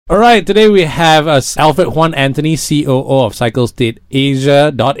All right, today we have Alfred Juan Anthony, COO of Cycle State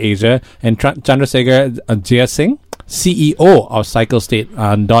Asia, and Chandrasekhar Jaya Singh, CEO of Cycle State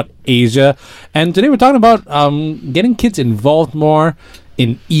Asia. And today we're talking about getting kids involved more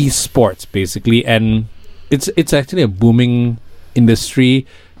in esports, basically. And it's actually a booming industry.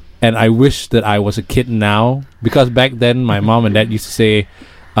 And I wish that I was a kid now, because back then my mom and dad used to say,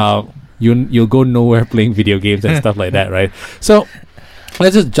 you'll go nowhere playing video games and stuff like that, right? So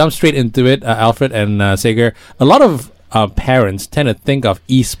let's just jump straight into it, Alfred and Segar. A lot of parents tend to think of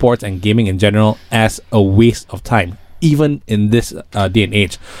esports and gaming in general as a waste of time, even in this day and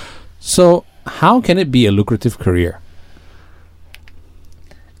age. So how can it be a lucrative career?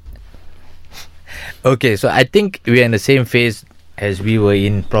 Okay, so I think we're in the same phase as we were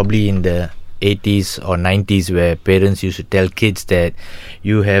in probably in the 80s or 90s, where parents used to tell kids that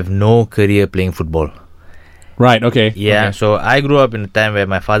you have no career playing football. Right, okay. Yeah, okay. So I grew up in a time where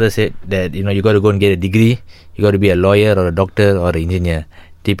my father said that, you got to go and get a degree, you got to be a lawyer or a doctor or an engineer.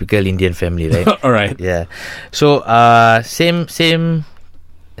 Typical Indian family, right? All right. Yeah. So same thing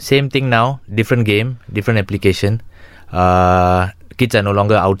now, different game, different application. Kids are no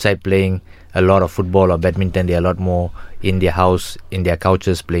longer outside playing a lot of football or badminton. They're a lot more in their house, in their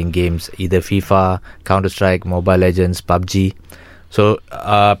couches, playing games, either FIFA, Counter-Strike, Mobile Legends, PUBG. So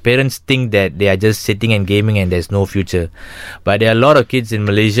parents think that they are just sitting and gaming and there's no future. But there are a lot of kids in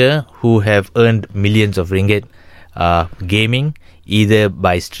Malaysia who have earned millions of ringgit gaming, either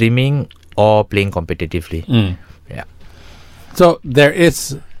by streaming or playing competitively. Yeah. So there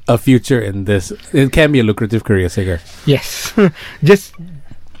is a future in this. It can be a lucrative career, Segar. Yes.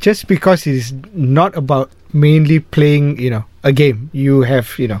 Just because it is not about mainly playing, a game. You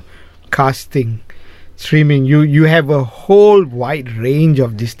have, casting, streaming. You have a whole wide range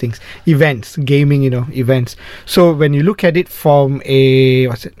of these things. Events, gaming, events. So when you look at it from a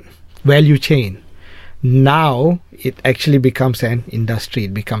value chain, now it actually becomes an industry.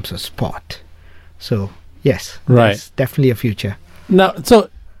 It becomes a sport. So yes, right. There's definitely a future. Now, so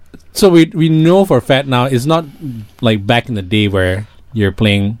we know for a fact now, it's not like back in the day where you're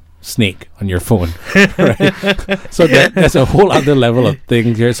playing Snake on your phone, right? So there's a whole other level of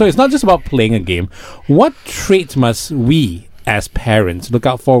things here. So it's not just about playing a game. What traits must we as parents look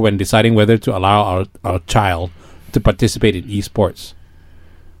out for when deciding whether to allow our child to participate in esports?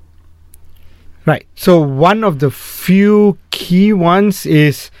 Right. So one of the few key ones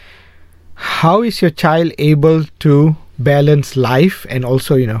is, how is your child able to balance life and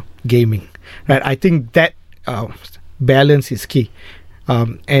also, gaming? Right. I think that balance is key.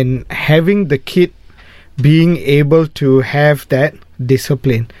 And having the kid being able to have that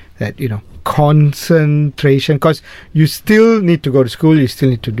discipline, that, concentration, because you still need to go to school, you still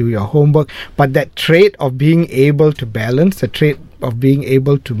need to do your homework, but that trait of being able to balance, the trait of being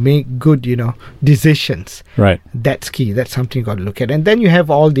able to make good, decisions, right? That's key. That's something you got to look at. And then you have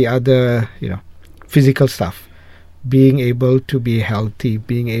all the other, physical stuff, being able to be healthy,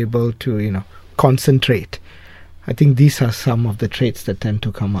 being able to, concentrate. I think these are some of the traits that tend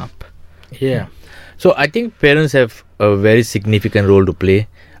to come up. Yeah. So I think parents have a very significant role to play.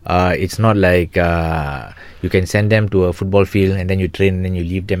 It's not like you can send them to a football field and then you train and then you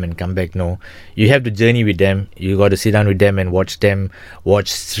leave them and come back. No, you have to journey with them. You got to sit down with them and watch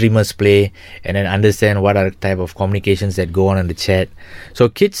streamers play, and then understand what are the type of communications that go on in the chat. So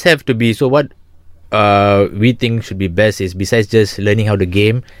kids have to be, so what we think should be best is, besides just learning how to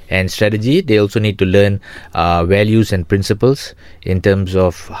game and strategy, they also need to learn values and principles in terms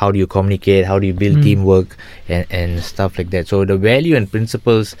of how do you communicate, how do you build teamwork and stuff like that. So the value and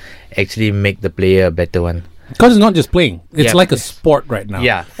principles actually make the player a better one. Because it's not just playing. It's like a sport right now.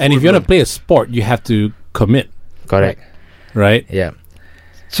 Yeah. And if you want to play a sport, you have to commit. Correct. Right? Yeah.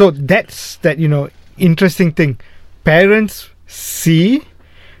 So that's that, interesting thing. Parents see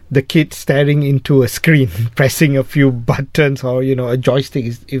the kid staring into a screen, pressing a few buttons or, a joystick,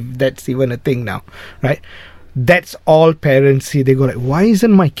 if that's even a thing now, right? That's all parents see. They go like, why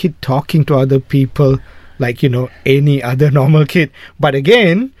isn't my kid talking to other people like, any other normal kid? But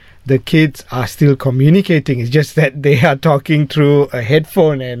again, the kids are still communicating. It's just that they are talking through a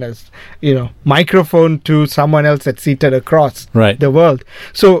headphone and a, microphone to someone else that's seated across the world.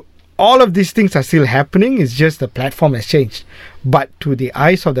 So all of these things are still happening. It's just the platform has changed. But to the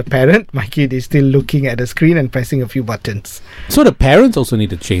eyes of the parent, my kid is still looking at a screen and pressing a few buttons. So the parents also need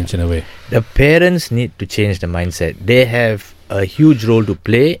to change in a way. The parents need to change the mindset. They have a huge role to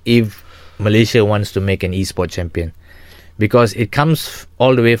play if Malaysia wants to make an e-sport champion. because it comes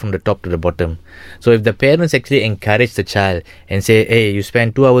all the way from the top to the bottom. So if the parents actually encourage the child and say, hey, you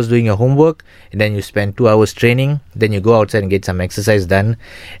spend 2 hours doing your homework, and then you spend 2 hours training, then you go outside and get some exercise done,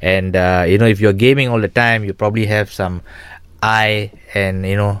 and if you're gaming all the time, you probably have some eye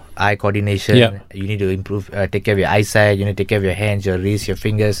coordination. You need to improve, take care of your eyesight, you need to take care of your hands, your wrists, your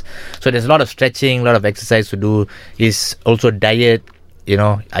fingers. So there's a lot of stretching, a lot of exercise to do. Is also diet.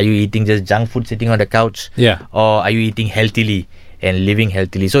 Are you eating just junk food sitting on the couch? Or are you eating healthily and living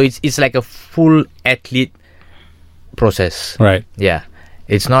healthily? So it's like a full athlete process. Right. Yeah.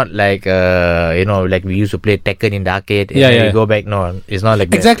 It's not like like we used to play Tekken in the arcade and then we go back. No, it's not like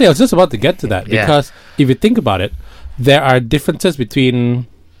that. Exactly. I was just about to get to that, because if you think about it, there are differences between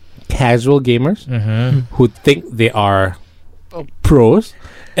casual gamers who think they are pros,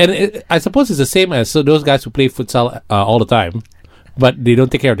 and I suppose it's the same as those guys who play futsal all the time, but they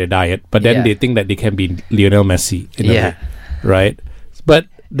don't take care of their diet, but then they think that they can be Lionel Messi in a way, right? But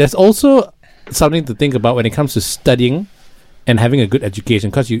there's also something to think about when it comes to studying and having a good education,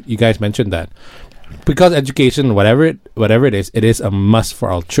 because you guys mentioned that. Because education, whatever it is a must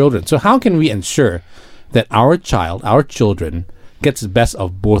for our children. So how can we ensure that our children gets the best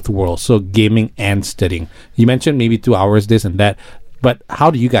of both worlds, so gaming and studying? You mentioned maybe 2 hours this and that, but how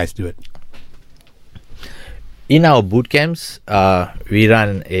do you guys do it? In our boot camps, we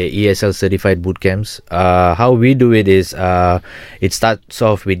run a ESL certified boot camps. How we do it is, it starts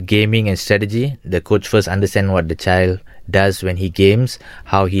off with gaming and strategy. The coach first understands what the child does when he games,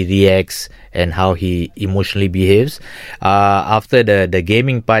 how he reacts, and how he emotionally behaves. After the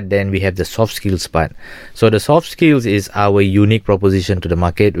gaming part, then we have the soft skills part. So the soft skills is our unique proposition to the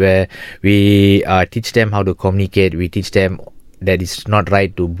market, where we teach them how to communicate. We teach them that it's not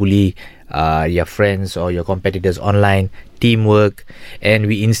right to bully your friends or your competitors online, teamwork, and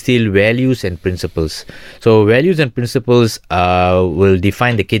we instill values and principles. So values and principles will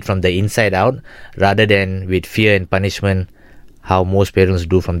define the kid from the inside out, rather than with fear and punishment, how most parents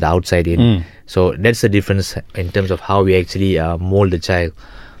do from the outside in. So that's the difference in terms of how we actually mold the child.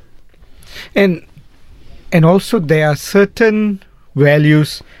 And also there are certain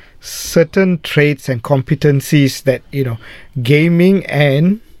values, certain traits and competencies that gaming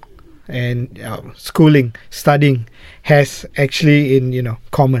and schooling, studying has actually in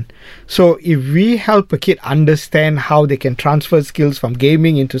common. So if we help a kid understand how they can transfer skills from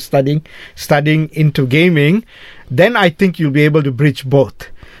gaming into studying into gaming, then I think you'll be able to bridge both.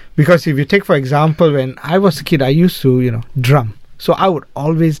 Because if you take, for example, when I was a kid, I used to drum. So I would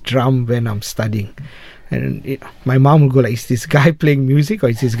always drum when I'm studying. And my mom would go like, is this guy playing music or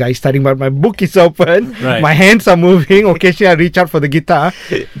is this guy studying? But my book is open, my hands are moving. Occasionally I reach out for the guitar.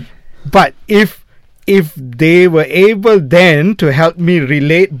 But if they were able then to help me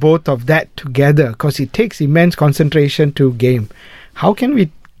relate both of that together, because it takes immense concentration to game, how can we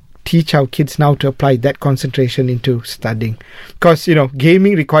teach our kids now to apply that concentration into studying? Because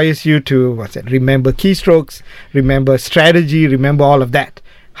gaming requires you to remember keystrokes, remember strategy, remember all of that.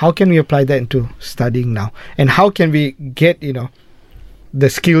 How can we apply that into studying now? And how can we get the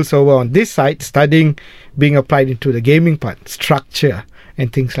skills over on this side, studying being applied into the gaming part, structure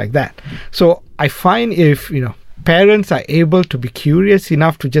and things like that? So I find if parents are able to be curious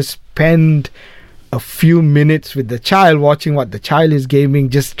enough to just spend a few minutes with the child, watching what the child is gaming,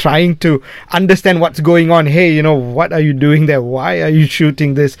 just trying to understand what's going on. Hey, what are you doing there? Why are you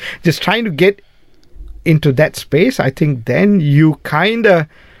shooting this? Just trying to get into that space. I think then you kind of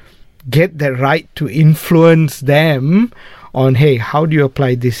get the right to influence them on, hey, how do you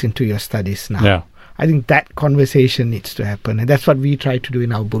apply this into your studies now? I think that conversation needs to happen, and that's what we try to do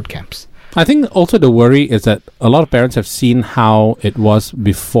in our boot camps. I think also the worry is that a lot of parents have seen how it was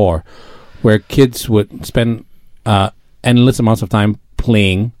before, where kids would spend endless amounts of time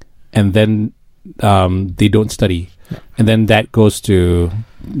playing, and then they don't study, and then that goes to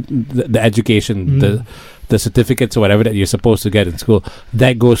the education, the certificates or whatever that you're supposed to get in school.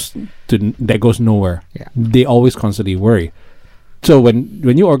 That goes nowhere. They always constantly worry. So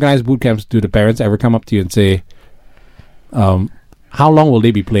when you organize boot camps, do the parents ever come up to you and say, how long will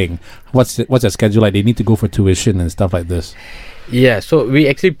they be playing? What's their schedule like? They need to go for tuition and stuff like this. Yeah, so we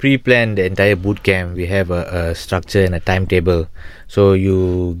actually pre-planned the entire boot camp. We have a structure and a timetable. So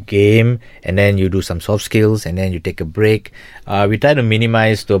you game, and then you do some soft skills, and then you take a break. We try to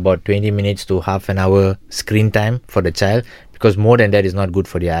minimize to about 20 minutes to half an hour screen time for the child, because more than that is not good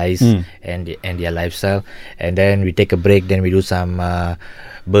for their eyes and their lifestyle. And then we take a break, then we do some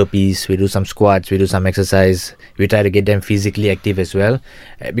burpees, we do some squats, we do some exercise. We try to get them physically active as well,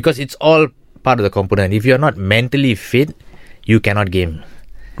 because it's all part of the component. If you're not mentally fit, you cannot game.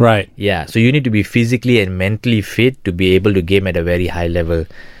 Right. Yeah, so you need to be physically and mentally fit to be able to game at a very high level.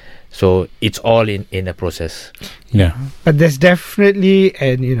 So it's all in a process. Yeah. But there's definitely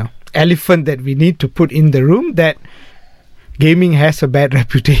an elephant that we need to put in the room, that gaming has a bad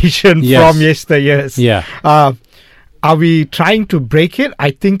reputation Yes. from yesteryears. Yeah. Are we trying to break it? I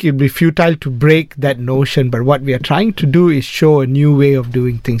think it'd be futile to break that notion, but what we are trying to do is show a new way of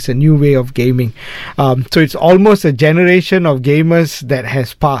doing things, a new way of gaming. So it's almost a generation of gamers that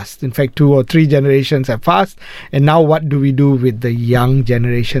has passed. In fact, 2 or 3 generations have passed, and now what do we do with the young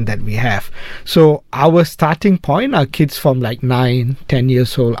generation that we have? So our starting point are kids from like 9, 10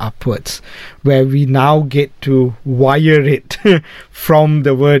 years old upwards, where we now get to wire it from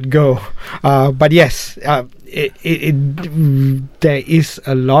the word go. But yes, there is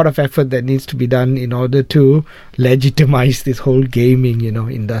a lot of effort that needs to be done in order to legitimize this whole gaming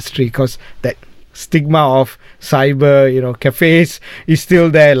industry, because that stigma of cyber cafes is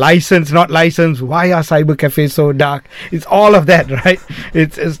still there. Licensed, not licensed, why are cyber cafes so dark? It's all of that, right?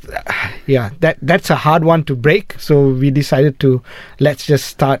 That's a hard one to break, so we decided to let's just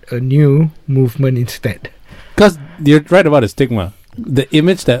start a new movement instead. Because you're right about the stigma. The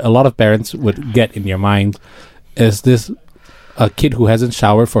image that a lot of parents would get in your mind is a kid who hasn't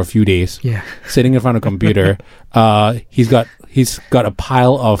showered for a few days, sitting in front of a computer. He's got a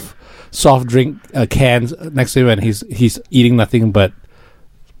pile of soft drink cans next to him, and he's eating nothing but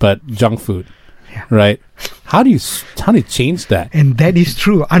junk food. Right? How do you change that? And that is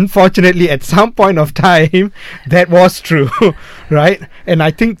true. Unfortunately, at some point of time, that was true, right? And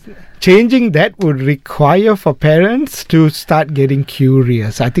I think changing that would require for parents to start getting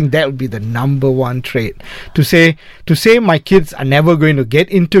curious. I think that would be the number one trait. To say my kids are never going to get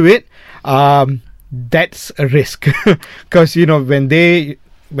into it, that's a risk. Because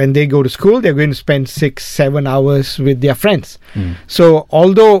when they go to school, they're going to spend 6-7 hours with their friends. So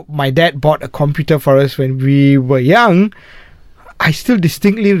although my dad bought a computer for us when we were young, I still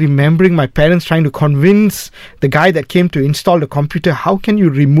distinctly remembering my parents trying to convince the guy that came to install the computer, how can you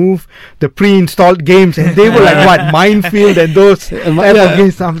remove the pre-installed games? And they were like, what, Minefield and those type of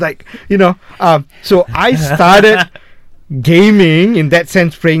games. I'm like, so I started gaming in that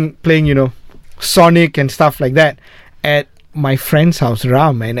sense, playing Sonic and stuff like that at my friend's house,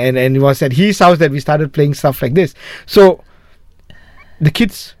 Ram, and it was at his house that we started playing stuff like this. So the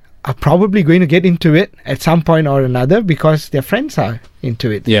kids are probably going to get into it at some point or another because their friends are into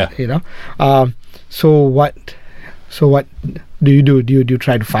it. So what do you do? Do you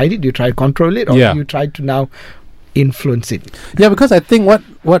try to fight it? Do you try to control it, or do you try to now influence it? Yeah, because I think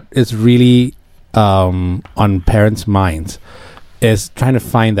what is really on parents' minds is trying to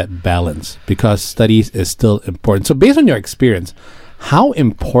find that balance, because studies is still important. So based on your experience, how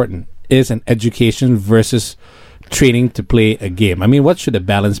important is an education versus training to play a game? I mean, what should the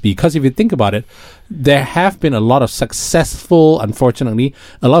balance be? Because if you think about it, there have been a lot of successful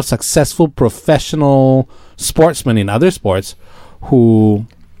professional sportsmen in other sports who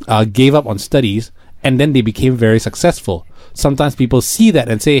gave up on studies and then they became very successful. Sometimes people see that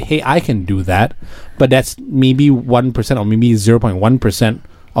and say, hey, I can do that. But that's maybe 1% or maybe 0.1%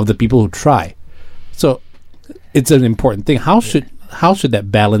 of the people who try. So it's an important thing. How should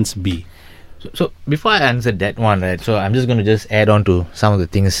that balance be? So before I answer that one, right, so I'm just going to add on to some of the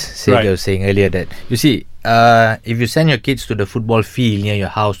things Sega was saying earlier, that you see, if you send your kids to the football field near your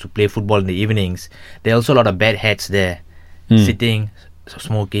house to play football in the evenings, there are also a lot of bad hats there, sitting,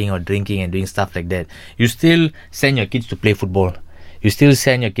 smoking or drinking and doing stuff like that. You still send your kids to play football. You still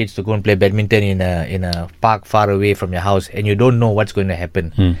send your kids to go and play badminton in a park far away from your house, and you don't know what's going to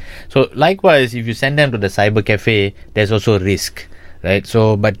happen. So likewise, if you send them to the cyber cafe, there's also a risk. Right,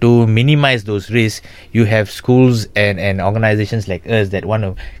 so but to minimize those risks, you have schools and organizations like us that want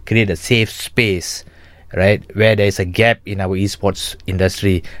to create a safe space, right, where there is a gap in our esports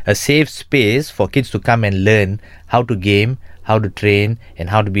industry, a safe space for kids to come and learn how to game, how to train,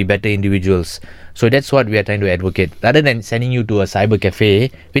 and how to be better individuals. So that's what we are trying to advocate. Rather than sending you to a cyber cafe,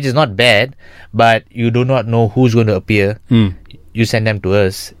 which is not bad, but you do not know who's going to appear, you send them to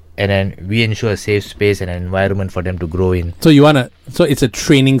us. And then we ensure a safe space and an environment for them to grow in. So so it's a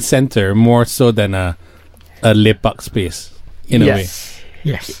training center more so than a lepak space in a way.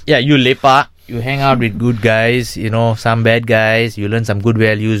 Yes. Yeah, you lepak, you hang out with good guys, some bad guys, you learn some good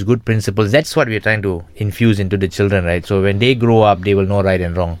values, good principles. That's what we're trying to infuse into the children, right? So when they grow up, they will know right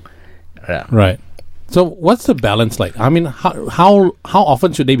and wrong. Right. So what's the balance like? I mean, how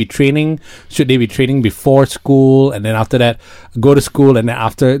often should they be training? Should they be training before school and then after that go to school and then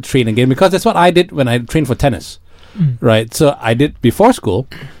after train again? Because that's what I did when I trained for tennis, right? So I did before school,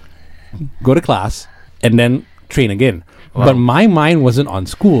 go to class, and then train again. Wow. But my mind wasn't on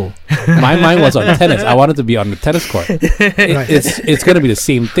school. My mind was on tennis. I wanted to be on the tennis court. It's going to be the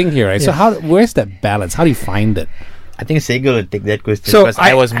same thing here, right? So where's that balance? How do you find it? I think Sega will take that question So because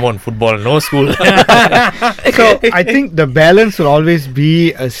I was more on football, no school. So I think the balance will always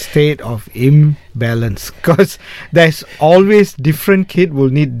be a state of imbalance, because there's always different kid will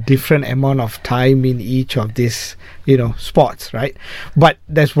need different amount of time in each of these, sports, right? But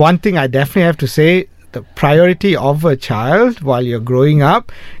there's one thing I definitely have to say: the priority of a child while you're growing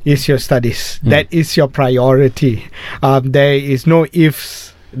up is your studies. That is your priority. There is no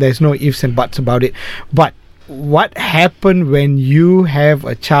ifs. There's no ifs and buts about it. But what happens when you have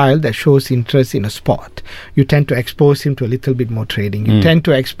a child that shows interest in a sport? You tend to expose him to a little bit more training. You tend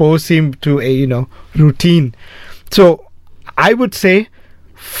to expose him to a routine. So I would say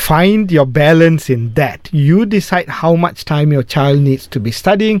find your balance in that. You decide how much time your child needs to be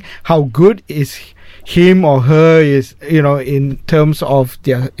studying, how good is him or her is, in terms of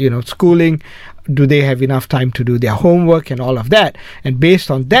their, schooling. Do they have enough time to do their homework and all of that? And based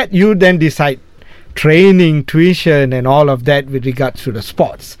on that, you then decide training, tuition, and all of that with regards to the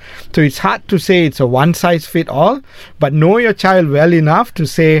sports. So it's hard to say it's a one size fit all, but know your child well enough to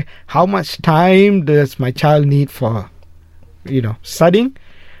say how much time does my child need for studying,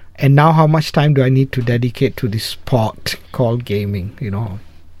 and now how much time do I need to dedicate to this sport called gaming,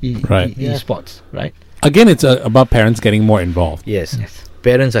 Right. esports, right? Again, it's about parents getting more involved. Yes.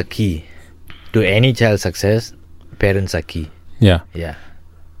 Parents are key to any child's success. Parents are key. Yeah.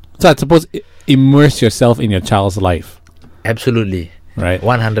 So I suppose immerse yourself in your child's life. Absolutely. Right.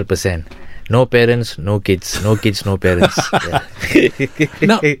 100%. No parents, no kids. No kids, no parents.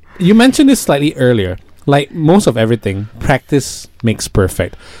 Now, you mentioned this slightly earlier. Like most of everything, practice makes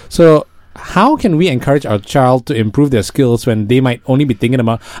perfect. So how can we encourage our child to improve their skills when they might only be thinking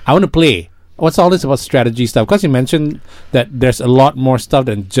about, I want to play? What's all this about strategy stuff? Because you mentioned that there's a lot more stuff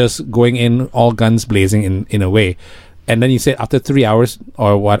than just going in all guns blazing in a way. And then you said after 3 hours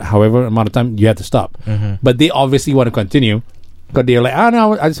or however amount of time, you have to stop. But they obviously want to continue because they're like,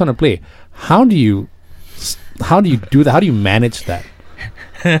 no, I just want to play. How do you do that? How do you manage that?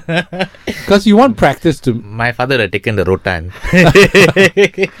 Because you want practice to. My father had taken the Rotan.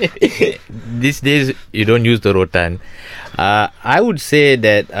 These days, you don't use the Rotan. I would say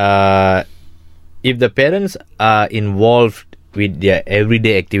that if the parents are involved with their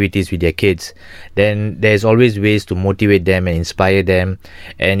everyday activities with their kids, then there's always ways to motivate them and inspire them.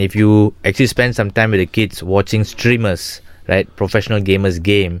 And if you actually spend some time with the kids watching streamers, right, professional gamers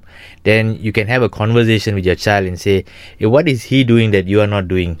game, then you can have a conversation with your child and say, hey, what is he doing that you are not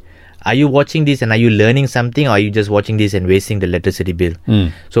doing? Are you watching this and are you learning something, or are you just watching this and wasting the electricity bill?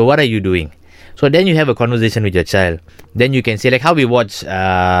 So what are you doing? So then you have a conversation with your child. Then you can say, like how we watch,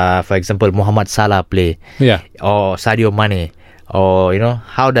 for example, Mohamed Salah play, or Sadio Mane, or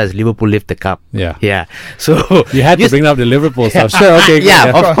how does Liverpool lift the cup? So you had to bring up the Liverpool stuff. Sure, okay.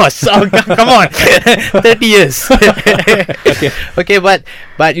 Of course. Oh, come on, 30 years. Okay,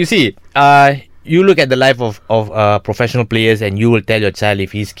 but you see, you look at the life of professional players, and you will tell your child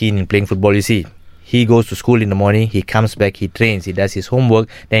if he's keen in playing football. You see, he goes to school in the morning, he comes back, he trains, he does his homework,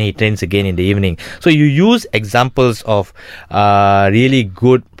 then he trains again in the evening. So you use examples of really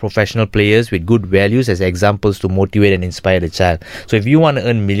good professional players with good values as examples to motivate and inspire the child. So if you want to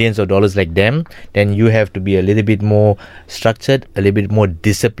earn millions of dollars like them, then you have to be a little bit more structured, a little bit more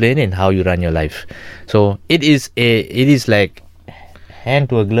disciplined in how you run your life. So it is like hand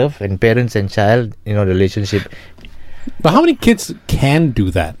to a glove, and parents and child, relationship. But how many kids can do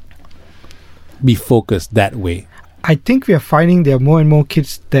that? Be focused that way? I think we are finding there are more and more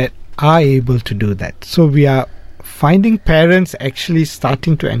kids that are able to do that. So we are finding parents actually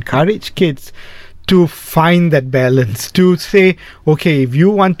starting to encourage kids to find that balance, to say, okay, if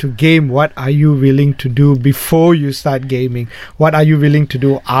you want to game, what are you willing to do before you start gaming? What are you willing to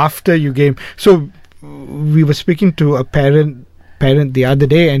do after you game? So we were speaking to a parent the other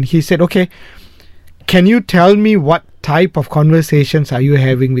day, and he said, okay, can you tell me what type of conversations are you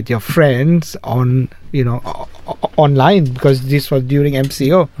having with your friends on online, because this was during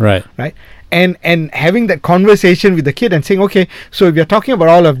MCO, right, and having that conversation with the kid and saying, okay, so if you're talking about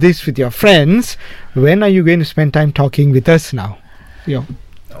all of this with your friends, when are you going to spend time talking with us now?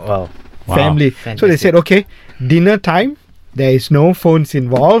 Wow. Family. Fantastic. So they said, okay, dinner time, there is no phones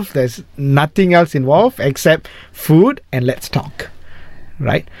involved, there's nothing else involved except food, and let's talk.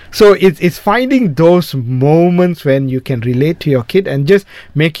 Right? So it's finding those moments when you can relate to your kid and just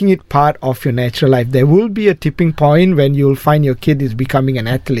making it part of your natural life. There will be a tipping point when you'll find your kid is becoming an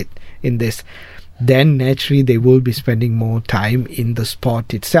athlete in this. then naturally they will be spending more time in the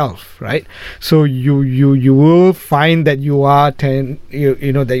sport itself, right? So you will find that you are that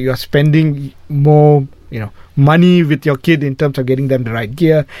you are spending more money with your kid in terms of getting them the right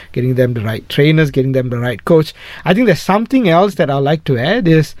gear, getting them the right trainers, getting them the right coach. I think there's something else that I'd like to add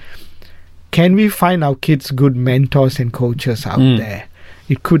is, can we find our kids good mentors and coaches out there?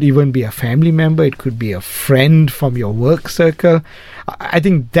 It could even be a family member. It could be a friend from your work circle. I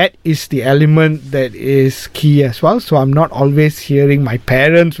think that is the element that is key as well. So I'm not always hearing my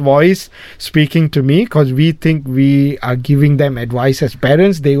parents' voice speaking to me, because we think we are giving them advice as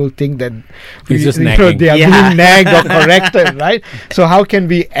parents. They will think that they are being nagged or corrected, right? So how can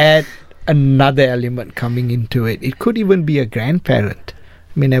we add another element coming into it? It could even be a grandparent.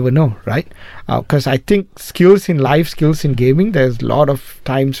 May never know, right? Because I think skills in life, skills in gaming, there's a lot of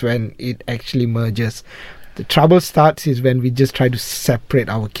times when it actually merges. The trouble starts is when we just try to separate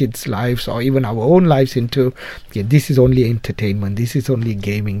our kids' lives or even our own lives into, this is only entertainment, this is only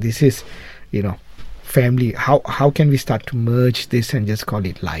gaming, this is, family. How can we start to merge this and just call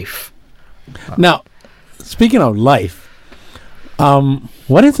it life? Now, speaking of life,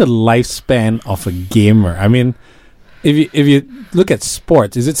 what is the lifespan of a gamer? I mean, if you look at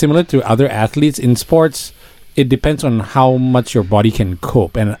sports, is it similar to other athletes? In sports, it depends on how much your body can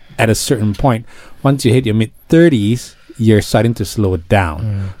cope, and at a certain point, once you hit your mid-30s, you're starting to slow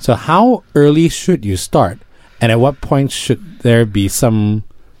down. So how early should you start, and at what point should there be some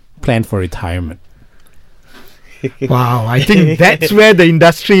plan for retirement? Wow, I think that's where the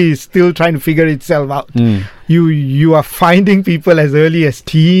industry is still trying to figure itself out. You are finding people as early as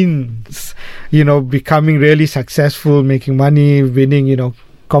teens, becoming really successful, making money, winning,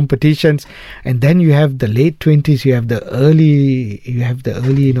 competitions, and then you have the late 20s, you have the early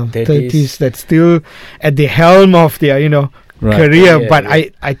 30s that's still at the helm of their career. But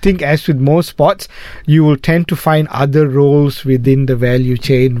I think, as with most sports, you will tend to find other roles within the value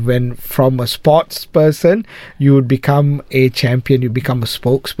chain. When from a sports person, you would become a champion, you become a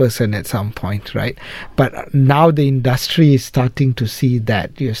spokesperson at some point, right? But now the industry is starting to see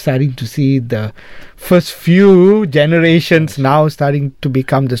that. You're starting to see the first few generations now starting to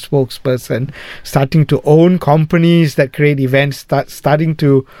become the spokesperson, starting to own companies that create events, starting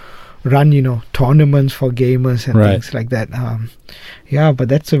to run tournaments for gamers and things like that. But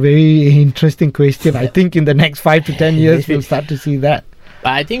that's a very interesting question. I think in the next 5 to 10 years we'll start to see that.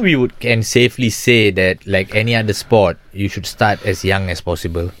 I think we can safely say that, like any other sport, you should start as young as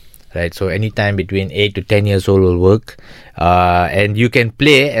possible, right? So anytime between 8 to 10 years old will work, and you can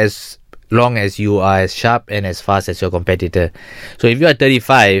play as long as you are as sharp and as fast as your competitor. So if you are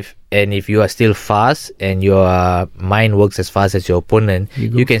 35 and if you are still fast and your mind works as fast as your opponent,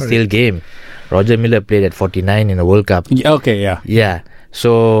 you can still game. Roger Miller played at 49 in a World Cup. Yeah.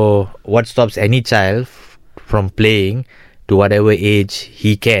 So what stops any child from playing to whatever age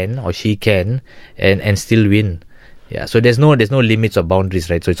he can or she can and still win? Yeah. So there's no limits or boundaries,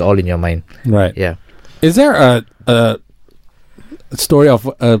 right? So it's all in your mind. Right. Yeah. Is there a story of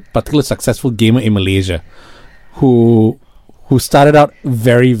a particular successful gamer in Malaysia who started out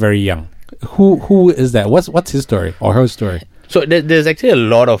very, very young? Who is that? What's his story or her story? So there's actually a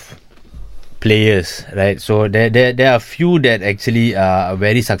lot of players, right? So there are a few that actually are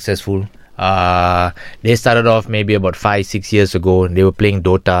very successful. They started off maybe about 5-6 years ago. They were playing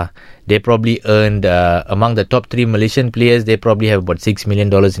Dota. They probably earned among the top 3 Malaysian players, they probably have about $6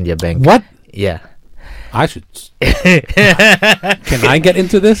 million in their bank. What? Yeah. I should. Can I get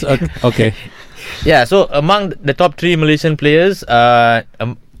into this? Okay. Yeah, so among the top 3 Malaysian players,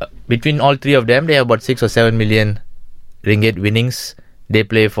 between all 3 of them, they have about 6 or 7 million ringgit winnings. They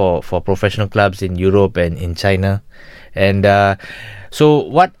play for professional clubs in Europe and in China. And so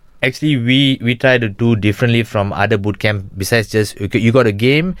what actually we try to do differently from other bootcamp, besides just you got a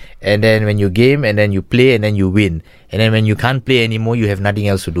game, and then when you game and then you play and then you win, and then when you can't play anymore, you have nothing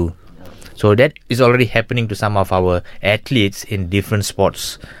else to do. So that is already happening to some of our athletes in different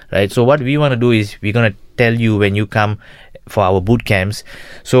sports, right? So what we want to do is we're going to tell you when you come for our boot camps.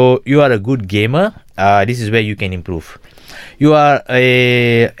 So you are a good gamer. This is where you can improve. You are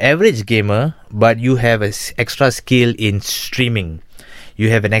a average gamer, but you have an extra skill in streaming. You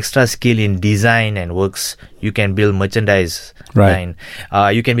have an extra skill in design and works. You can build merchandise line.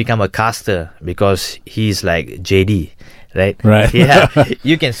 You can become a caster because he's like JD. right? Right. Yeah.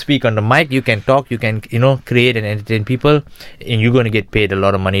 You can speak on the mic, you can talk, you can, create and entertain people, and you're going to get paid a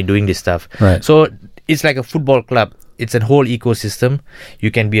lot of money doing this stuff. Right. So it's like a football club. It's a whole ecosystem. You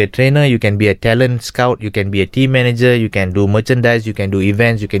can be a trainer, you can be a talent scout, you can be a team manager, you can do merchandise, you can do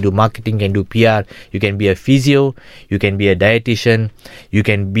events, you can do marketing, you can do PR, you can be a physio, you can be a dietitian, you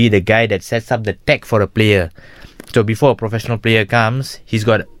can be the guy that sets up the tech for a player. So before a professional player comes, he's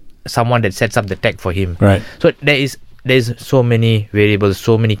got someone that sets up the tech for him. Right. So there's so many variables,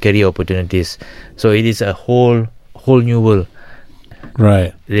 so many career opportunities. So it is a whole new world.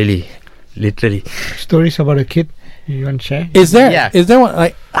 Right. Really, literally. Stories about a kid you want to share? Is there Yeah. one,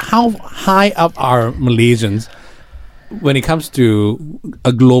 like, how high up are Malaysians when it comes to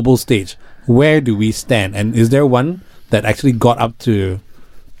a global stage? Where do we stand? And is there one that actually got up to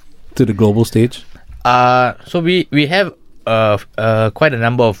the global stage? So we have quite a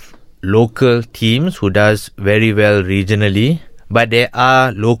number of local teams who does very well regionally, but there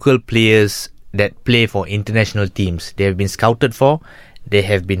are local players that play for international teams. They have been scouted for, they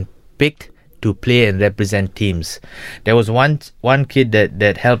have been picked to play and represent teams. There was one kid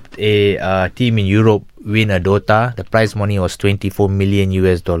that helped a team in Europe win a Dota. The prize money was $24 million.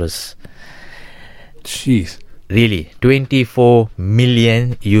 Jeez. Really, $24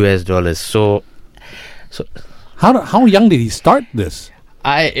 million. So How young did he start this?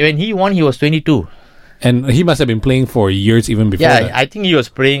 when he won, he was 22. And he must have been playing for years even before Yeah, that. I think he was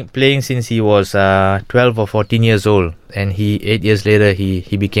playing since he was 12 or 14 years old, and 8 years later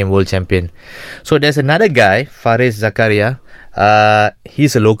he became world champion. So there's another guy, Faris Zakaria.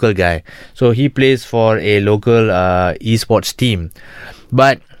 He's a local guy, so he plays for a local esports team,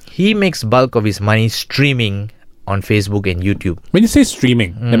 but he makes bulk of his money streaming on Facebook and YouTube. When you say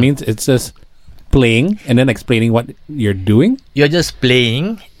streaming, that means it's just playing and then explaining what you're doing? You're just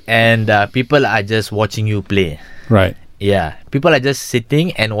playing, and people are just watching you play. Right. Yeah, people are just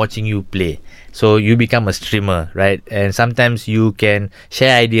sitting and watching you play. So you become a streamer, right? And sometimes you can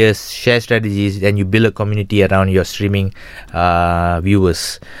share ideas, share strategies, then you build a community around your streaming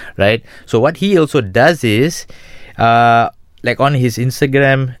viewers, right? So what he also does is, like on his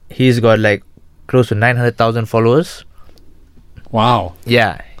Instagram, he's got like close to 900,000 followers. Wow.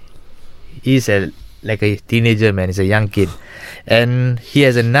 Yeah, he's like a teenager, man. He's a young kid. And he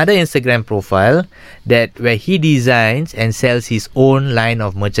has another Instagram profile where he designs and sells his own line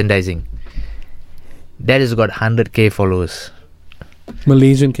of merchandising. That has got 100k followers.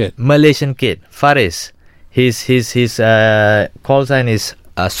 Malaysian kid. Faris. His call sign is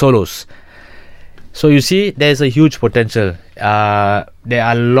Solos. So you see, there's a huge potential. There are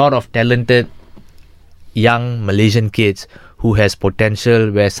a lot of talented young Malaysian kids who has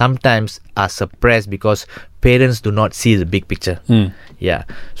potential, where sometimes are suppressed because parents do not see the big picture. Yeah.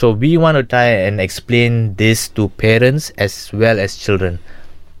 So we want to try and explain this to parents as well as children,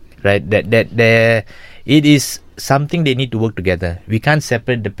 right? That it is something they need to work together. We can't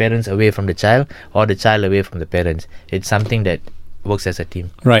separate the parents away from the child or the child away from the parents. It's something that works as a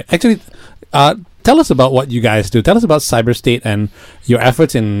team. Right. Actually, tell us about what you guys do. Tell us about Cyberstate and your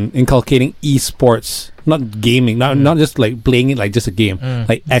efforts in inculcating esports, not gaming, not just like playing it like just a game,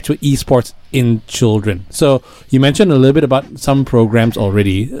 like actual esports in children. So you mentioned a little bit about some programs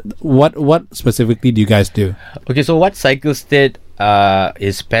already. What specifically do you guys do? Okay, so what CycleState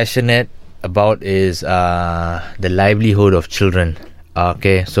is passionate about is the livelihood of children.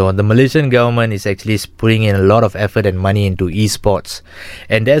 Okay, so the Malaysian government is actually putting in a lot of effort and money into esports,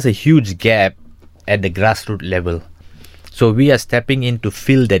 and there's a huge gap at the grassroots level. So we are stepping in to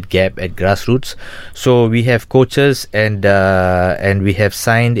fill that gap at grassroots. So we have coaches and we have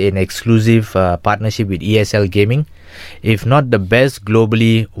signed an exclusive partnership with ESL Gaming. If not the best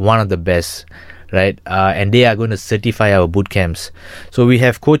globally, one of the best, right? And they are going to certify our boot camps. So we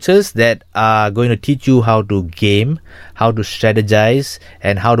have coaches that are going to teach you how to game, how to strategize,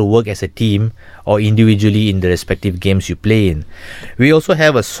 and how to work as a team or individually in the respective games you play in. We also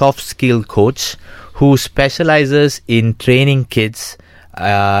have a soft skill coach who specializes in training kids,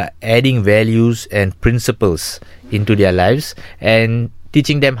 adding values and principles into their lives and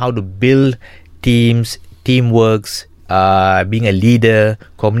teaching them how to build teams, teamworks, being a leader,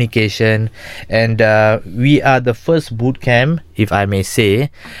 communication. And we are the first boot camp, if I may say,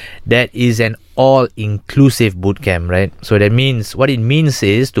 that is an all-inclusive boot camp, right? So that means, what it means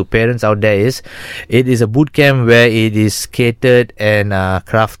is, to parents out there, is it is a boot camp where it is catered and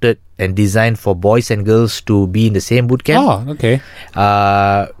crafted and designed for boys and girls to be in the same boot camp. Oh, okay.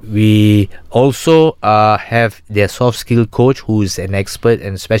 We also have their soft skill coach, who is an expert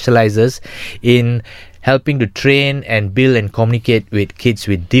and specializes in helping to train and build and communicate with kids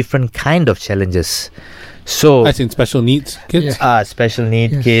with different kind of challenges. So As in special needs kids? special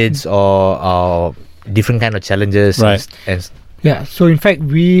need Yes. kids or different kind of challenges. Right. And Yeah, so in fact,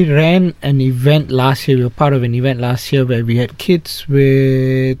 we ran an event last year. We were part of an event last year where we had kids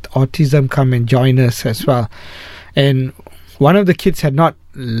with autism come and join us as well. And one of the kids had not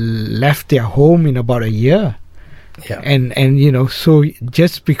left their home in about a year. yeah. And you know, so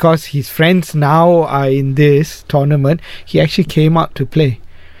just because his friends now are in this tournament, he actually came out to play.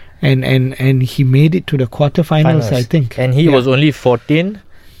 And he made it to the quarterfinals, I think. And he was only 14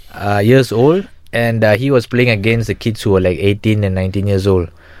 years old. And he was playing against the kids who were like 18 and 19 years old.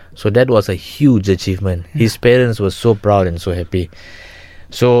 So that was a huge achievement. His parents were so proud and so happy.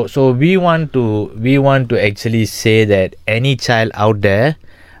 So we want to actually say that any child out there,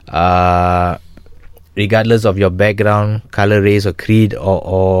 regardless of your background, color, race or creed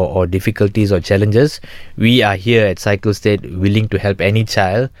or difficulties or challenges, we are here at Cycle State willing to help any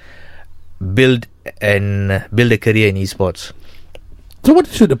child build a career in esports. So what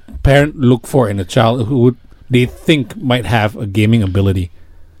should a parent look for in a child who they think might have a gaming ability?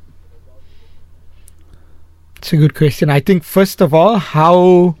 It's a good question. I think, first of all,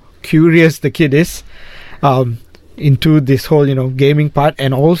 how curious the kid is into this whole, gaming part.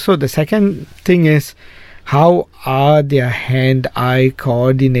 And also the second thing is, how are their hand-eye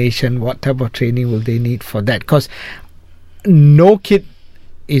coordination? What type of training will they need for that? Because no kid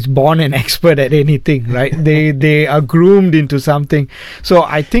is born an expert at anything, right? They are groomed into something. So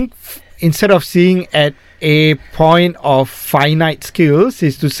I think instead of seeing at a point of finite skills,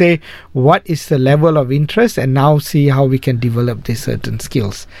 is to say what is the level of interest, and now see how we can develop these certain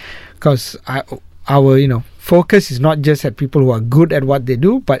skills. Because our focus is not just at people who are good at what they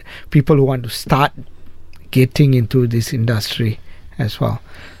do, but people who want to start getting into this industry as well.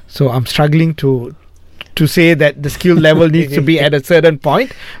 So I'm struggling to say that the skill level needs to be at a certain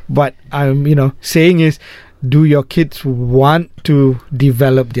point, but I'm saying is, do your kids want to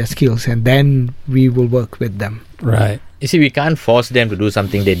develop their skills, and then we will work with them. Right. You see, we can't force them to do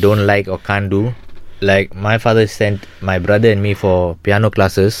something they don't like or can't do. Like my father sent my brother and me for piano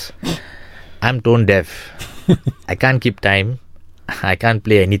classes. I'm tone deaf. I can't keep time. I can't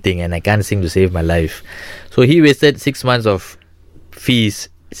play anything, and I can't sing to save my life. So he wasted 6 months of fees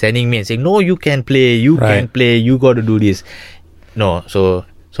sending me and saying, no, you can play, you can play, you got to do this. No, so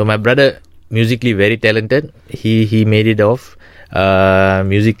my brother, musically very talented, he made it off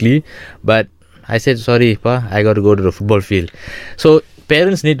musically, but I said, sorry pa, I got to go to the football field. So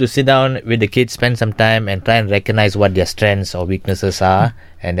parents need to sit down with the kids, spend some time and try and recognize what their strengths or weaknesses are,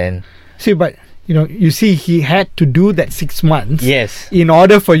 and then but you see, he had to do that 6 months. Yes. In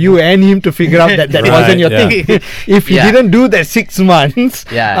order for you and him to figure out that wasn't your thing. If he didn't do that 6 months,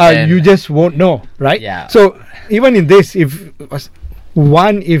 you just won't know, right? Yeah. So even in this, if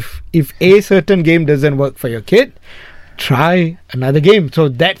a certain game doesn't work for your kid, try another game. So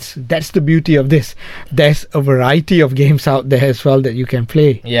that's the beauty of this. There's a variety of games out there as well that you can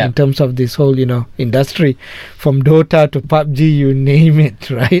play in terms of this whole industry, from Dota to PUBG, you name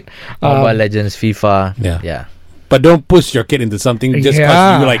it, right? Mobile Legends, FIFA. Yeah. But don't push your kid into something just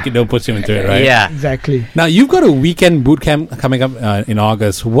because you like it. Don't push him into it, right? Yeah, exactly. Now you've got a weekend boot camp coming up in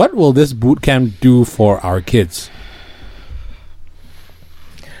August. What will this boot camp do for our kids?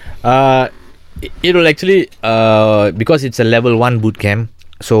 It will actually, because it's a level 1 boot camp,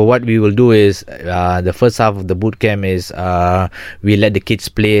 so what we will do is, the first half of the boot camp is, we let the kids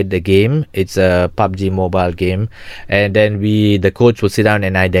play the game. It's a PUBG mobile game, and then the coach will sit down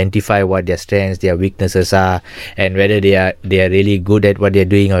and identify what their strengths, their weaknesses are, and whether they are really good at what they're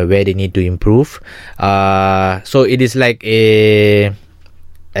doing or where they need to improve. So it is like a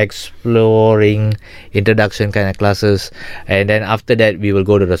exploring introduction kind of classes, and then after that we will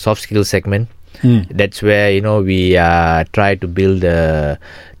go to the soft skills segment. That's where we try to build the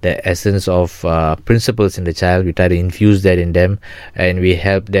essence of principles in the child. We try to infuse that in them, and we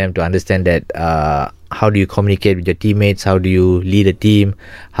help them to understand that how do you communicate with your teammates, how do you lead a team,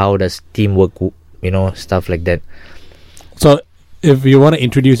 how does teamwork, stuff like that. So if you want to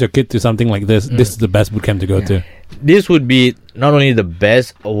introduce your kid to something like this, this is the best bootcamp to go to. This would be not only the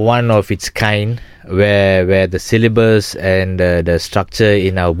best, one of its kind, where the syllabus and the structure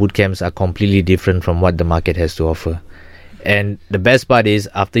in our boot camps are completely different from what the market has to offer. And the best part is,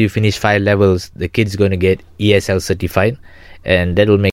 after you finish 5 levels, the kid's going to get ESL certified, and that will make